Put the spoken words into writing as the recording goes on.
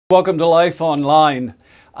Welcome to Life Online.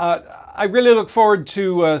 I really look forward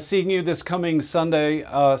to seeing you this coming Sunday,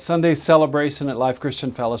 Sunday celebration at Life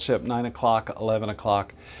Christian Fellowship, 9 o'clock, 11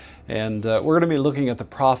 o'clock. And we're going to be looking at the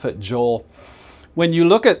prophet Joel. When you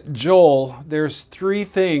look at Joel, there's three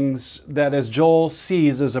things that as Joel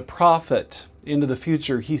sees as a prophet into the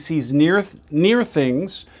future. He sees near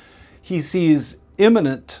things, he sees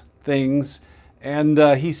imminent things, and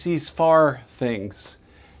he sees far things.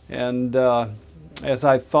 And as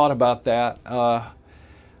I thought about that,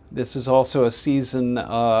 this is also a season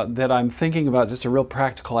that I'm thinking about just a real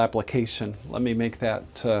practical application. Let me make that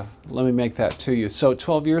to you. So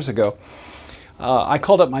 12 years ago, I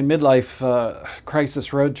called up my midlife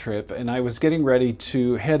crisis road trip, and I was getting ready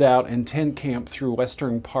to head out and tent camp through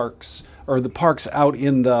western parks, or the parks out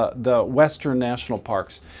in the western national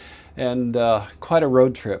parks, and quite a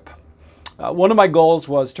road trip. One of my goals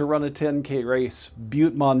was to run a 10K race,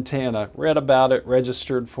 Butte, Montana. Read about it,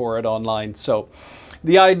 registered for it online. So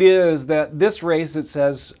the idea is that this race, it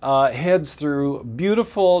says, heads through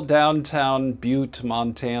beautiful downtown Butte,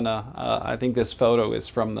 Montana. I think this photo is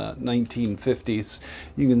from the 1950s.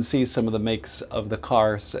 You can see some of the makes of the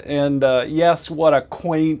cars. And yes, what a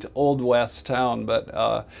quaint Old West town,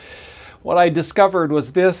 but what I discovered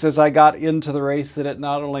was this as I got into the race, that it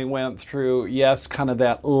not only went through, yes, kind of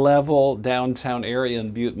that level downtown area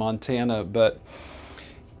in Butte, Montana, but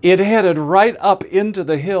it headed right up into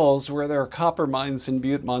the hills where there are copper mines in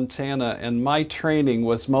Butte, Montana, and my training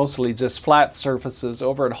was mostly just flat surfaces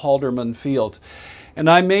over at Halderman Field. And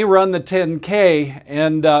I may run the 10K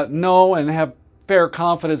and know and have fair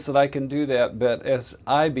confidence that I can do that, but as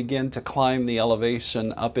I begin to climb the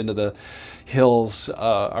elevation up into the hills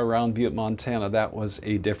around Butte, Montana, that was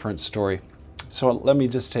a different story. So let me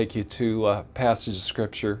just take you to a passage of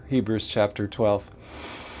Scripture, Hebrews chapter 12.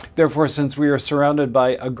 Therefore, since we are surrounded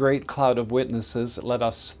by a great cloud of witnesses, let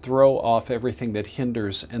us throw off everything that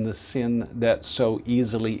hinders and the sin that so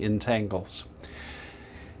easily entangles.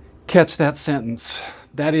 Catch that sentence.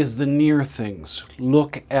 That is the near things.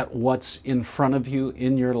 Look at what's in front of you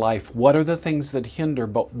in your life. What are the things that hinder,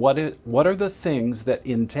 but what are the things that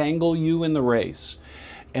entangle you in the race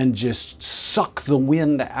and just suck the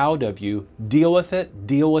wind out of you? Deal with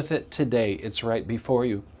it today. It's right before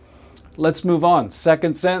you. Let's move on.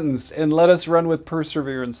 Second sentence, and let us run with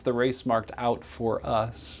perseverance the race marked out for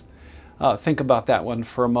us. Think about that one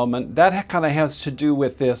for a moment. That kind of has to do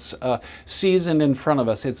with this season in front of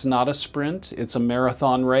us. It's not a sprint, it's a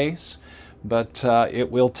marathon race, but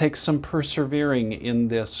it will take some persevering in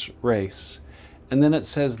this race. And then it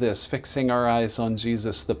says this, fixing our eyes on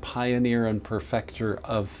Jesus, the pioneer and perfecter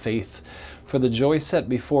of faith. For the joy set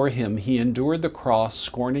before him, he endured the cross,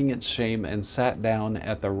 scorning its shame, and sat down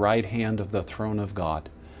at the right hand of the throne of God.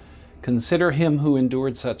 Consider him who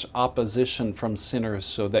endured such opposition from sinners,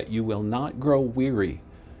 so that you will not grow weary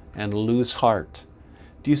and lose heart.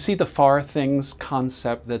 Do you see the far things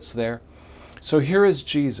concept that's there? So here is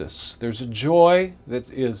Jesus. There's a joy that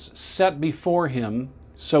is set before him.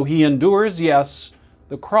 So he endures, yes,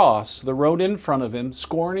 the cross, the road in front of him,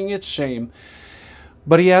 scorning its shame.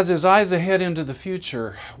 But he has his eyes ahead into the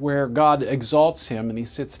future where God exalts him and he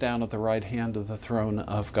sits down at the right hand of the throne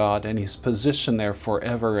of God, and he's positioned there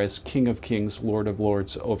forever as King of Kings, Lord of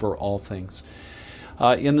Lords, over all things.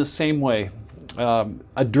 In the same way,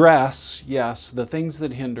 address, yes, the things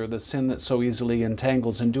that hinder, the sin that so easily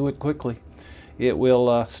entangles, and do it quickly. It will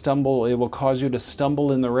it will cause you to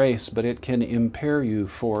stumble in the race, but it can impair you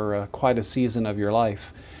for quite a season of your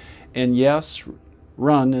life. And yes,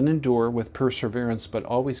 run and endure with perseverance, but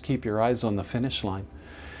always keep your eyes on the finish line.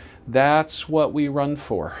 That's what we run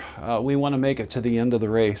for. We want to make it to the end of the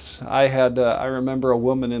race. I remember a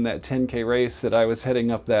woman in that 10K race that I was heading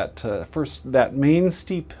up that main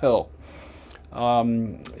steep hill.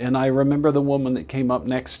 And I remember the woman that came up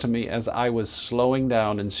next to me as I was slowing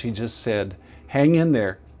down, and she just said, "Hang in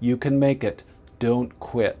there. You can make it. Don't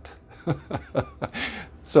quit."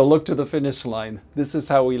 So look to the finish line. This is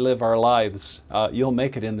how we live our lives. You'll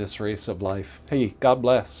make it in this race of life. Hey, God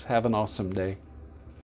bless. Have an awesome day.